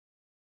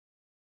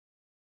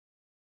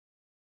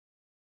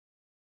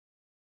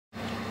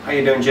How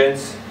you doing,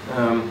 gents?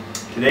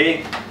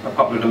 Today, by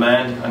popular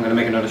demand, I'm going to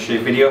make another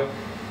shave video,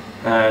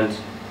 and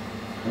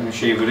I'm going to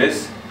shave with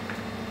this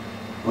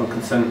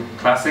Wilkinson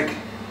Classic.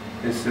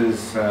 This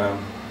is a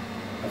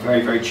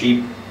very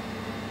cheap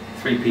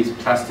 3-piece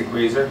plastic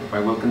razor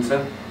by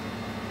Wilkinson.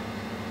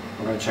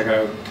 I'm going to check it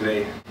out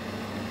today.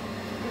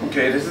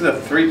 Okay, this is a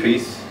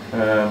 3-piece,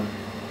 and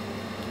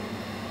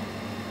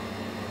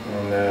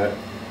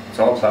it's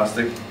all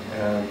plastic.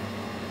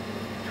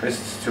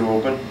 Twists to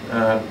open.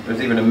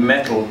 There's even a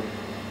metal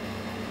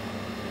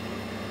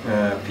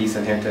piece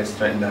in here to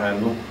straighten the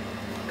handle.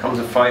 Comes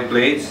with 5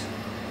 blades,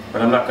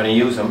 but I'm not going to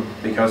use them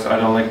because I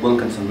don't like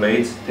Wilkinson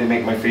blades. They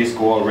make my face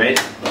go all red.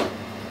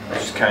 I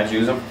just can't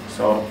use them.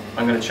 So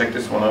I'm going to check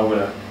this one out with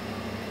a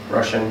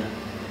Russian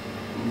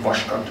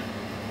washcut.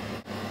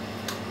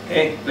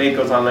 Okay, blade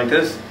goes on like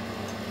this,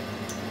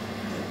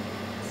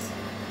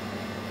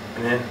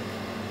 and then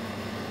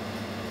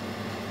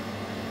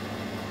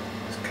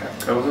this cap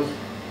closes.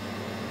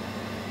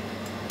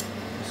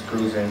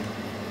 Screws in,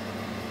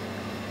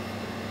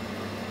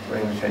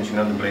 putting the tension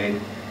on the blade.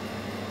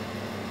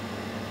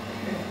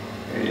 Okay,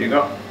 there you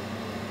go.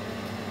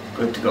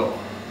 Good to go.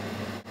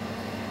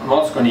 I'm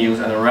also going to use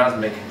an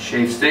Erasmic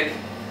shave stick.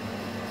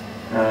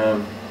 I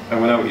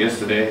went out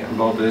yesterday and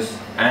bought this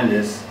and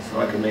this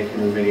so I could make a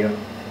new video.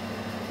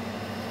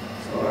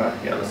 So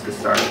yeah, let's get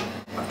started.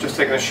 I've just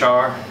taken a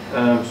shower,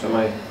 so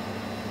my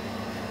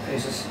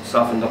face is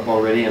softened up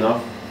already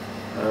enough.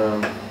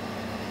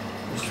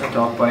 Let's start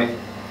off by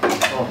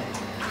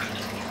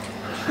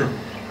I'm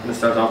going to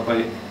start off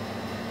by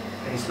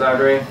face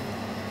lathering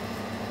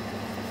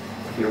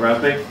with the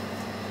Erasmic.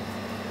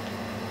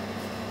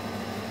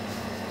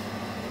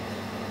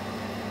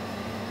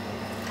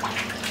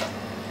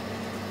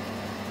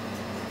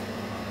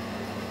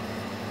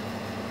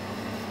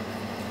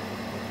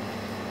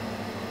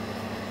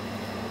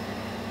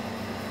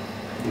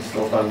 Pretty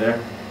slope on there.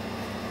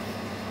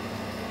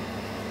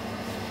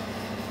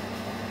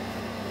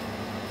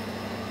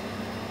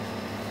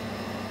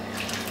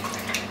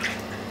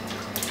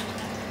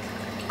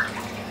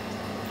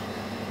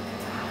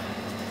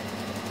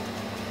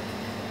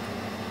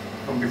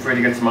 Don't be afraid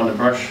to get some on the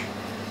brush.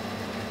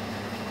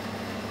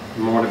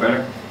 The more the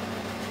better.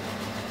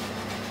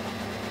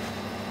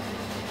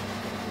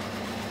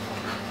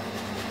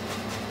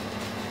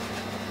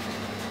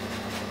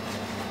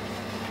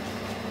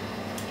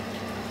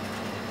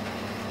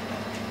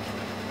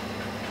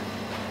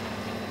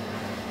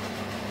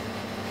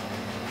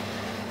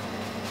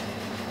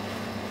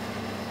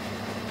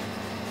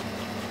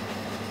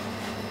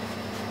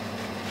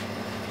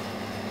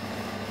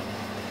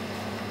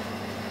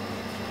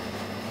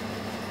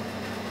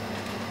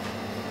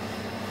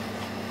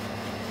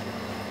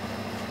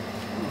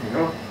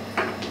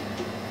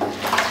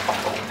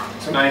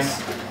 It's a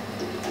nice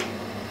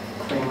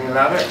creamy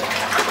lather.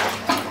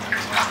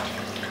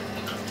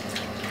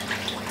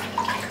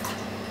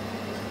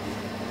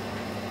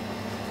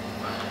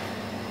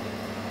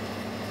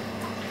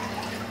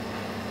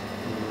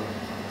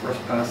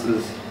 First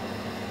passes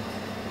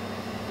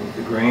with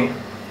the grain.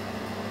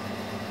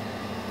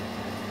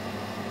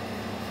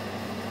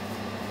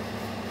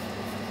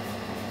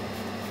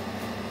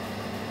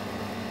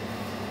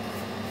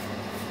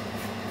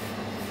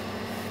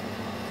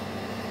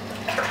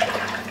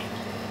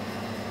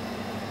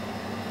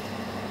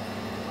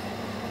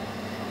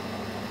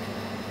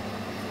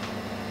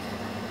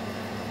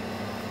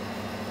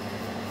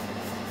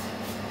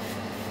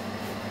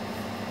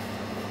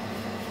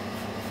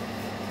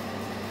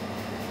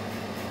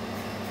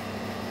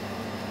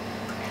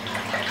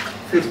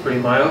 Feels pretty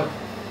mild.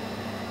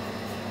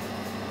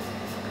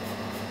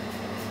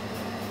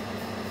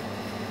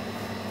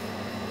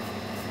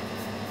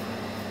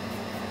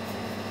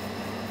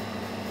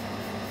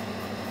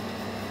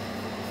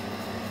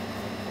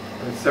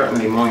 It's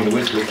certainly mowing the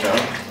whiskers down.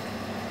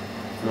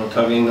 No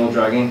tugging, no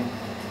dragging.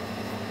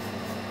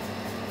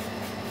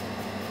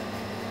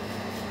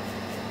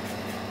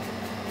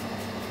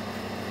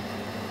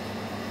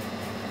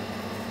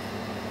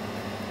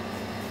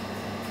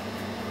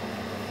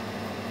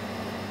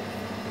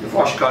 The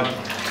washcut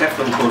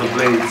Teflon coated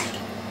blades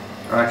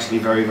are actually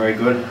very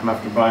good. I'm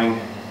after buying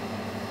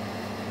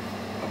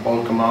a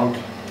bulk amount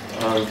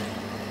on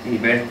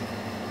eBay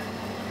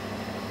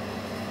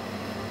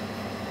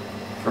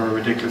for a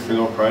ridiculously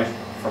low price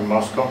from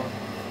Moscow.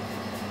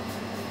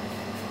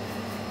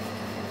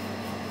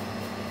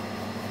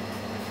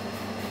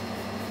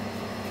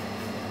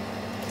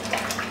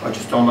 I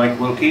just don't like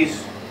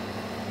Wilkies.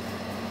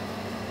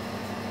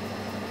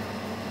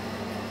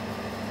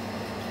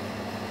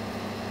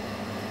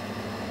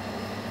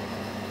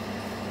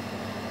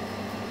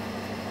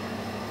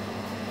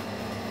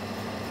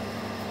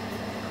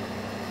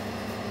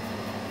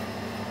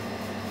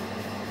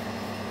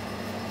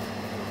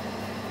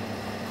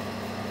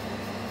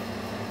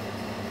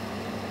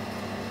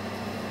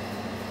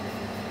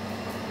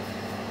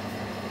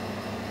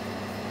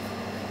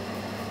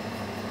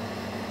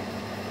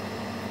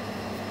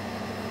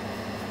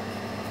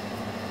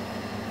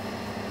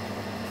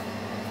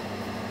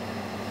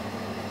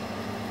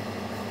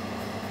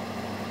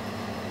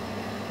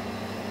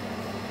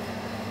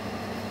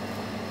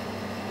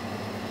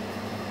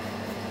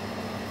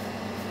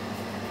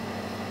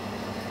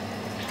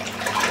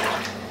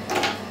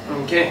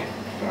 Okay,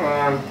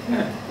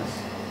 yeah, that's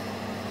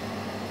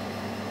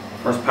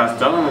first pass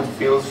done and it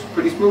feels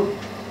pretty smooth.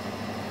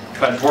 I've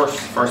had worse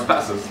first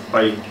passes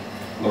by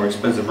more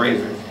expensive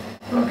razors.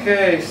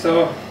 Okay,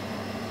 so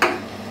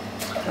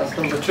pass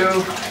number 2.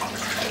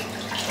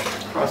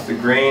 Across the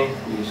grain,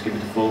 you just give it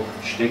the full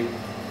shtick.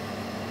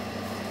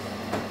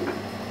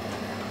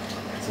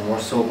 Get some more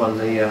soap on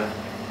the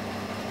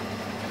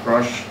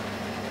brush.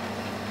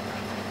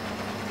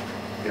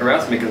 The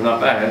Erasmic is not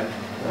bad.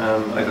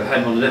 I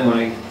had one of them when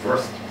I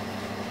first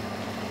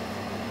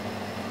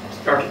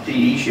started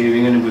DE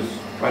shaving, and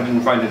I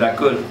didn't find it that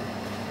good.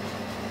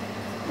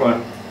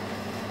 But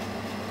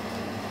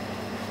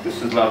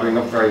this is lathering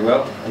up very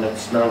well, and it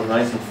smells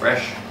nice and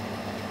fresh.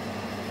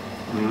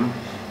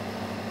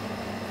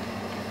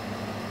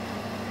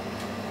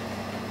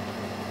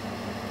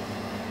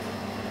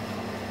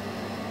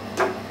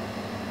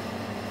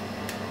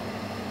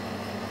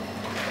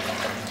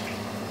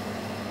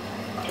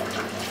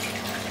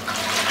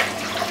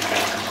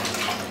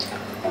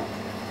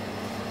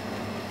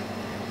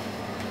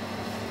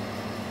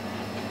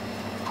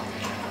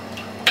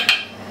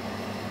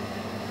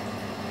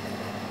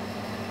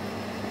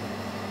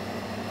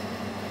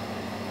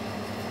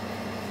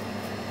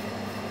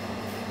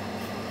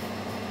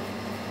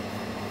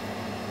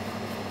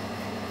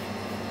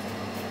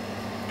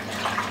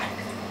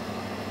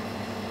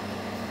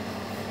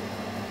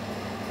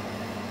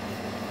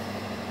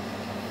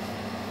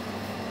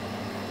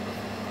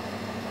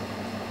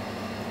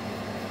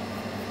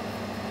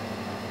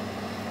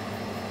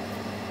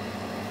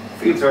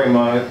 Feels very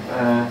mild.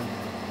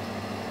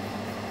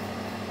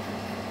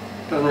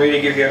 Doesn't really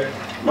give you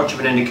much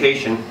of an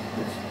indication.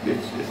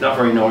 It's not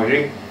very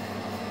noisy.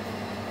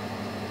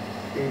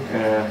 I think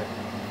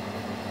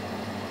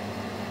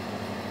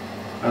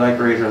I like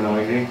razor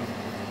noisy.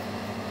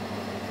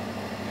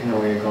 You know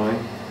where you're going.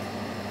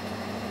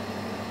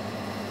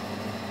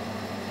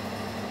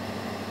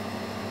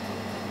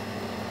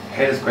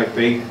 Head is quite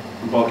big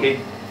and bulky.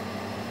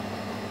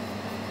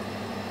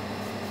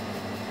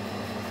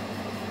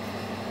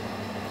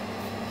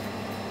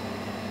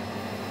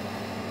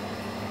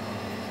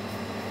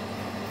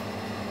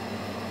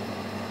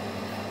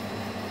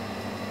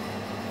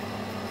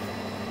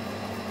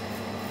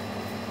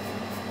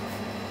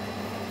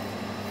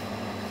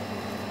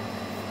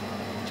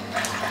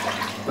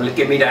 Will it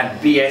give me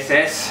that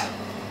BSS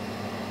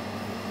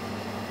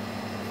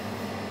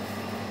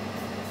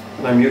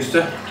that I'm used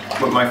to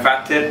with my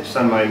fat tips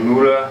and my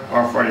Mula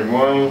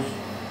R41s?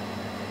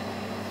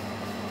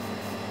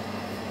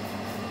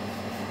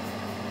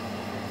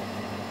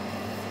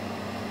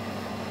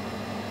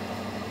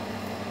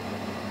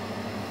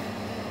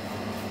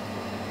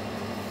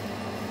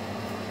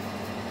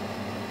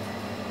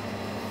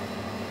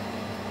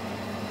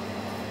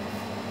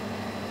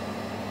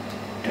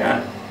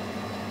 Yeah,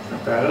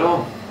 not bad at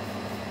all.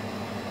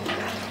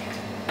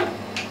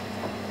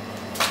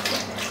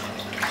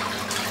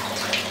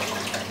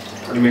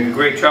 Would make a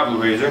great travel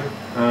razor.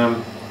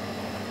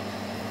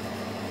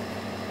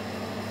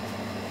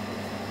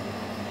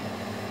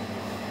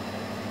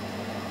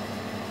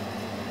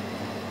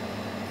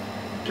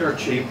 Dirt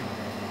cheap.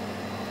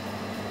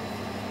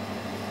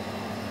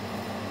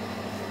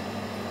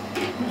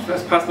 So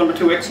that's pass number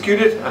 2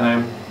 executed, and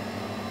I'm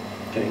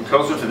getting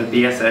closer to the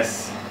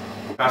BSS.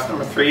 Pass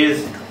number 3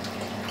 is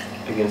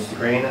against the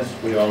grain, as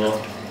we all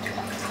know.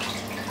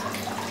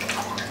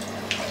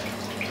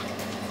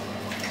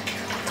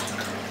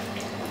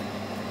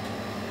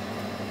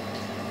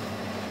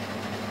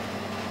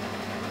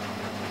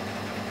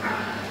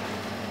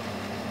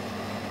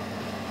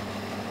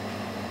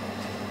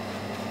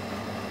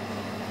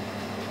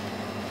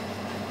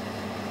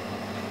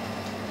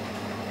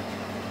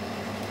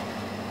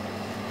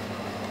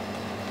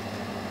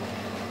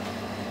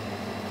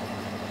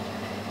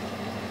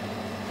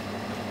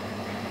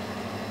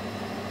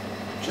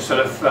 Just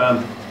sort of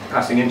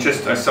passing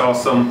interest, I saw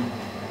some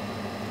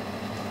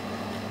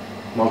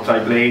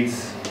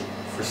multi-blades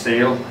for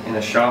sale in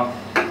a shop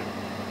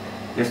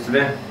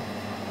yesterday.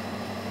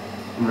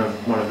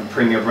 One of the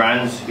premier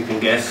brands, you can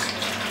guess.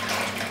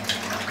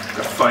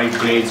 Got 5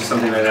 blades or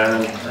something like that,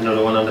 and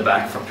another one on the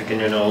back for picking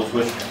your nose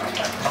with.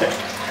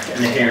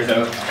 Getting the hairs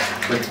out.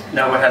 But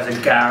now it has a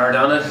guard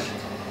on it.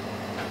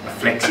 A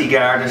flexi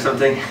guard or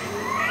something.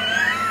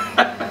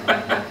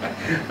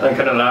 I'm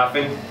kind of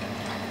laughing.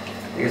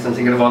 I guess I'm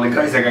thinking of all the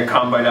guys that get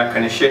conned by that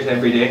kind of shit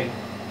every day.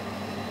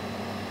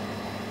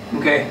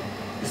 Okay,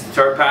 this is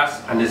the 3rd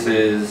pass, and this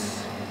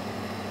is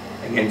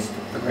against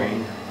the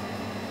grain.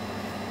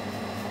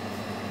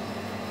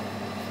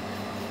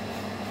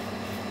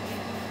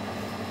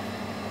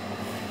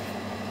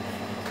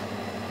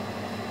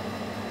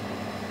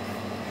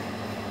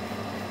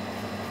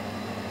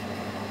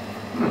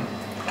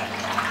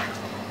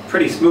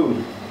 Pretty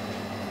smooth.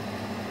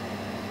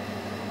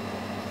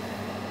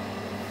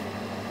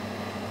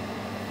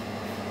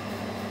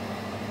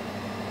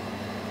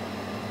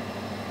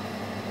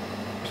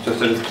 It's just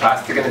that it's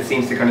plastic and it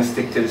seems to kind of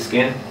stick to the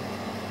skin.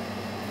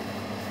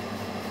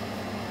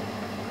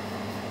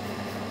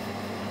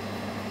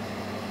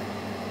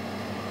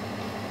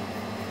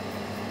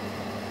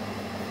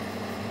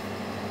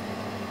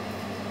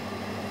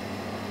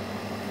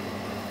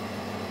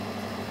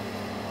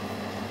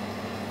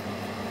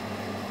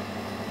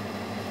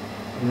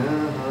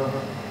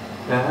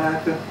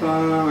 like a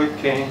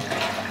hurricane.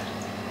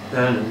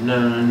 Na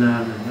na na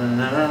na na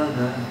na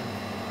na.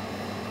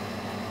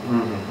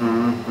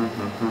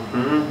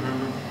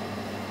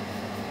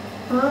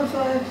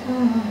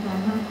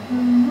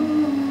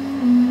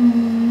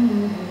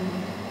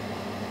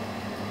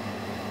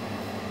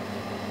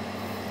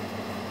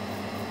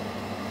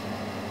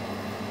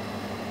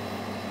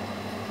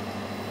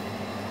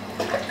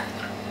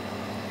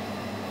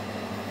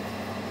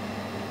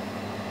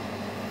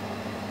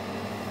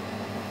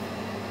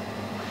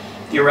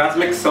 The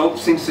Erasmic soap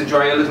seems to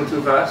dry a little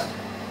too fast,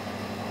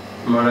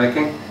 for my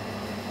liking.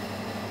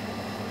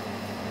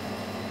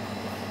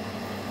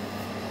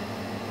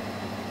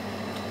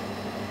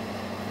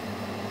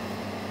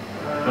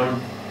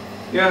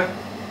 Yeah,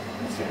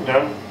 let's sit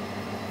down.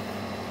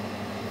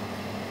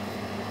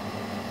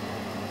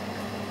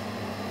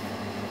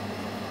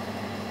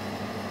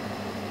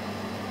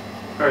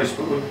 Very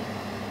smooth.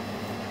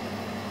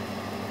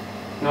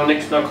 No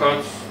nicks, no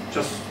cuts,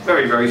 just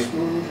very, very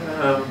smooth.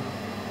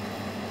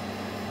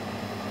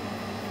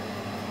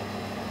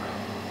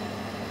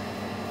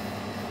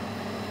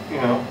 You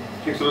know,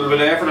 takes a little bit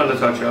of effort on the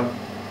touch up.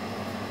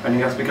 I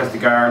think that's because the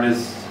guard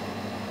is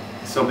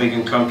so big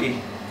and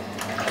clunky.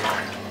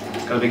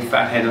 It's got a big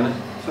fat head on it.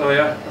 So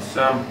yeah, that's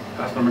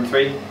pass number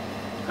 3.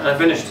 And I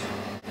finished.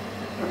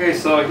 Okay,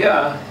 so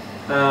yeah,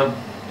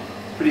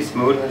 pretty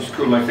smooth. I just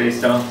cool my face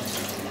down.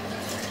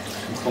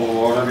 Some cold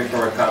water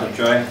before I pat it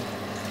dry.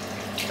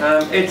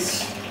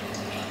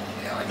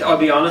 I'll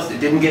be honest, it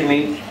didn't give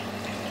me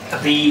a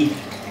B,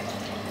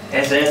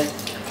 SS,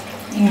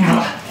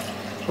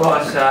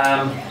 but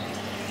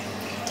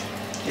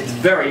it's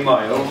very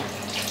mild.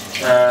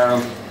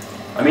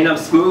 I mean, I'm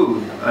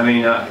smooth. I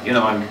mean, you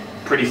know, I'm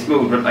pretty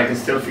smooth, but I can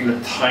still feel a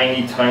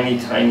tiny tad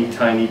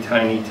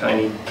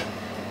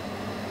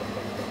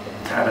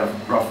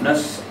of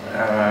roughness.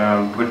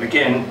 But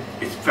again,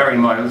 it's very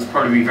mild. It's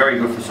probably very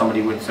good for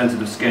somebody with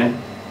sensitive skin.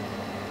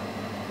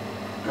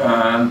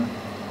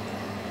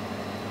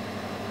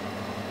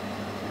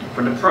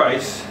 For the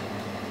price,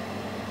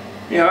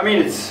 yeah, I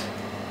mean, it's,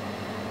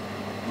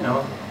 you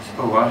know, it's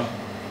about what?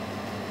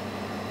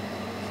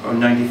 About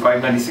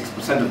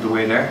 95–96% of the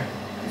way there.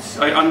 It's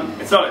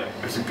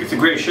a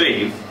great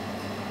shave,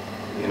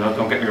 you know,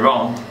 don't get me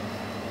wrong,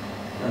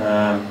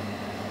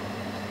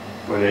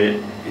 but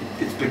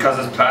it's because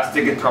it's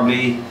plastic, it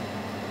probably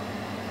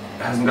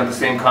hasn't got the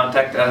same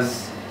contact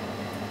as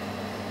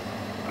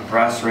a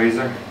brass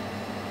razor.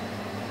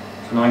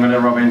 So now I'm going to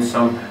rub in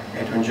some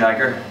Edwin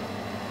Jagger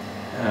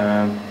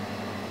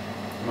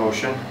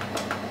lotion.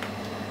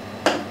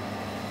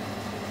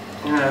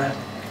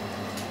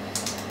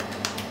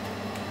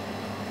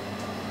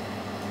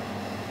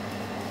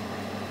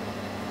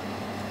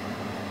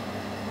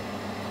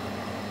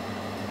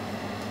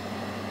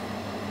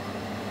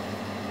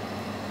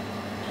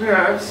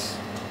 Yeah, it's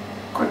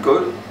quite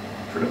good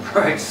for the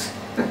price.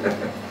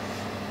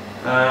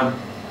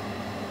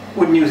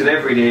 Wouldn't use it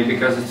every day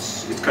because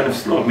it's kind of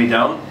slowed me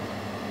down.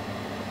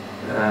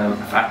 A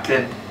fat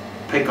tip,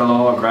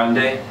 piccolo or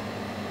grande.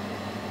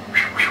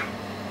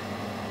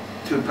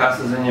 2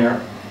 passes and you're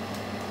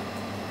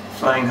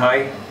flying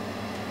high.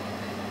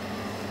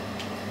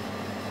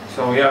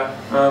 So yeah,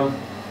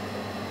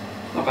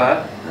 not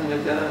bad, and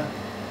it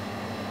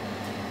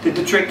did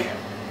the trick.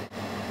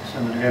 So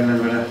I'm going to get a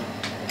little bit of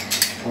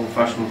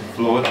old-fashioned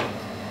fluid. I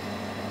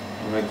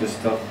like this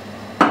stuff.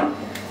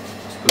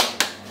 It's good.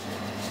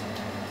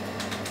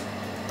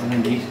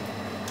 Underneath.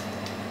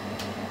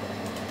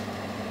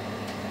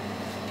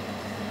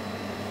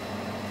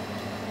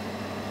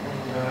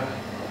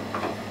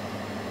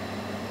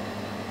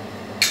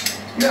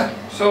 Yeah,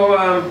 so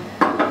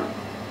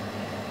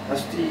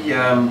that's the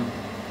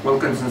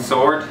Wilkinson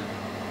Sword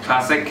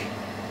Classic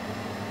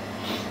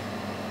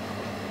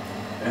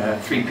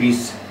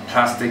 3-piece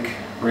plastic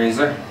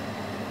razor.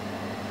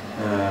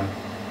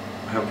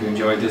 I hope you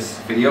enjoyed this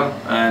video,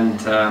 and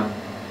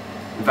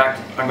in fact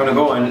I'm going to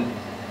go and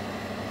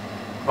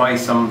buy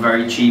some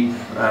very cheap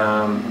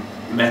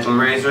metal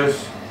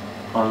razors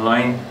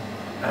online,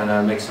 and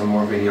I'll make some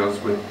more videos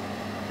with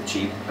the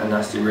cheap and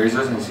nasty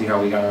razors and see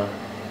how we got on.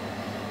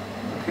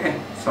 Okay,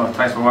 so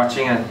thanks for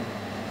watching and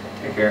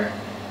take care.